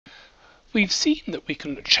We've seen that we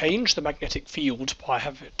can change the magnetic field by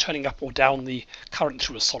turning up or down the current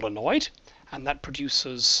through a solenoid, and that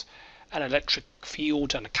produces an electric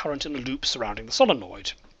field and a current in a loop surrounding the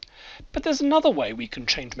solenoid. But there's another way we can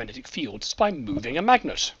change magnetic fields by moving a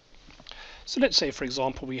magnet. So let's say, for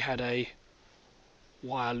example, we had a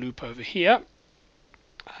wire loop over here,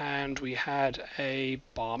 and we had a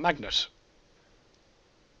bar magnet.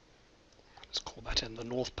 Let's call that in the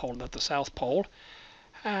North Pole and that the South Pole.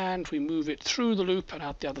 And we move it through the loop and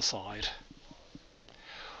out the other side.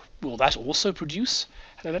 Will that also produce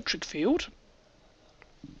an electric field?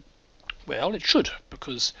 Well, it should,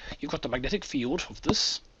 because you've got the magnetic field of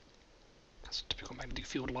this. That's typical magnetic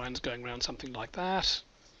field lines going around something like that.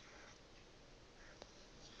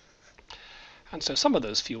 And so some of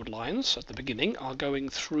those field lines at the beginning are going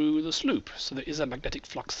through this loop. So there is a magnetic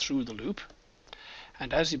flux through the loop.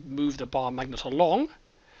 And as you move the bar magnet along,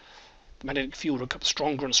 the magnetic field will become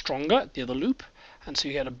stronger and stronger at the other loop, and so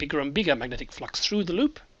you get a bigger and bigger magnetic flux through the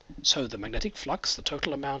loop. So the magnetic flux, the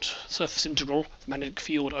total amount, surface integral, the magnetic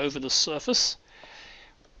field over the surface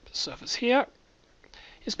here,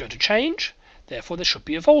 is going to change. Therefore, there should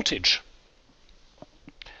be a voltage.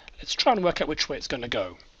 Let's try and work out which way it's going to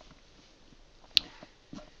go.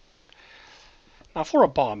 Now, for a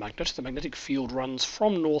bar magnet, the magnetic field runs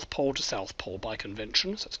from North Pole to South Pole by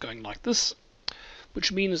convention, so it's going like this,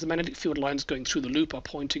 which means the magnetic field lines going through the loop are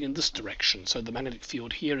pointing in this direction. So the magnetic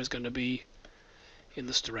field here is going to be in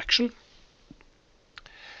this direction.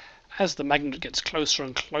 As the magnet gets closer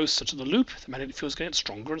and closer to the loop, the magnetic field is going to get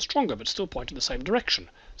stronger and stronger, but still pointing in the same direction.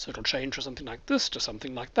 So it'll change from something like this to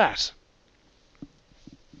something like that.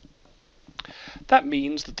 That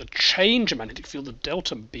means that the change in magnetic field, the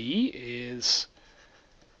delta B, is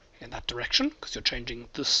in that direction, because you're changing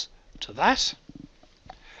this to that.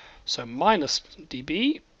 So minus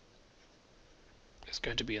dB is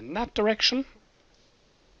going to be in that direction.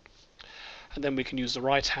 And then we can use the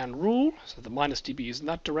right-hand rule. So the minus dB is in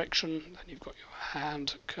that direction. Then you've got your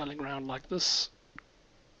hand curling around like this,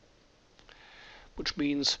 which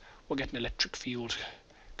means we'll get an electric field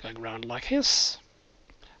going around like this.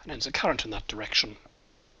 And then there's a current in that direction.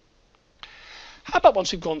 How about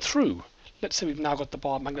once we've gone through? Let's say we've now got the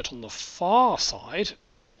bar magnet on the far side.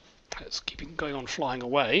 Let's keep it going on flying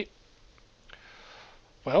away.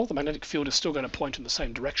 Well, the magnetic field is still going to point in the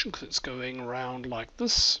same direction because it's going around like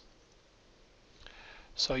this.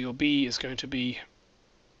 So your B is going to be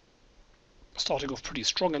starting off pretty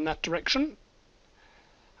strong in that direction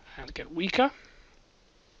and get weaker.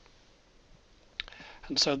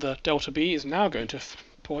 And so the delta B is now going to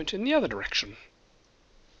point in the other direction.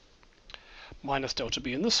 Minus delta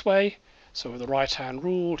B in this way. So with the right-hand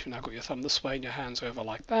rule, you've now got your thumb this way and your hands over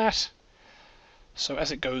like that. So as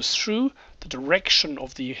it goes through, the direction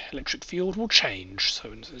of the electric field will change.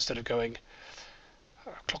 So instead of going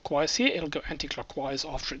clockwise here, it'll go anti-clockwise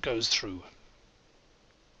after it goes through.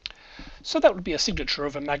 So that would be a signature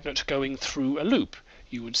of a magnet going through a loop.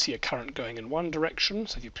 You would see a current going in one direction.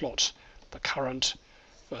 So if you plot the current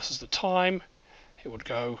versus the time, it would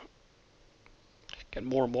get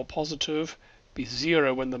more and more positive, be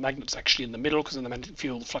zero when the magnet's actually in the middle, because in the magnetic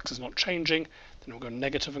field the flux is not changing. Then it will go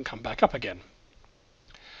negative and come back up again.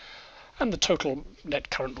 And the total net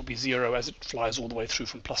current will be zero as it flies all the way through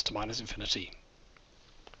from plus to minus infinity.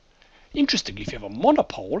 Interestingly, if you have a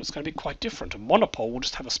monopole, it's going to be quite different. A monopole will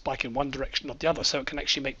just have a spike in one direction, not the other, so it can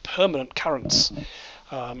actually make permanent currents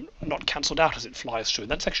not cancelled out as it flies through.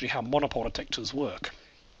 And that's actually how monopole detectors work.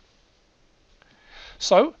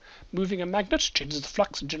 So, moving a magnet changes the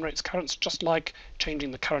flux and generates currents just like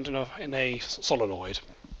changing the current in a solenoid.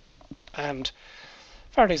 And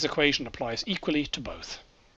Faraday's equation applies equally to both.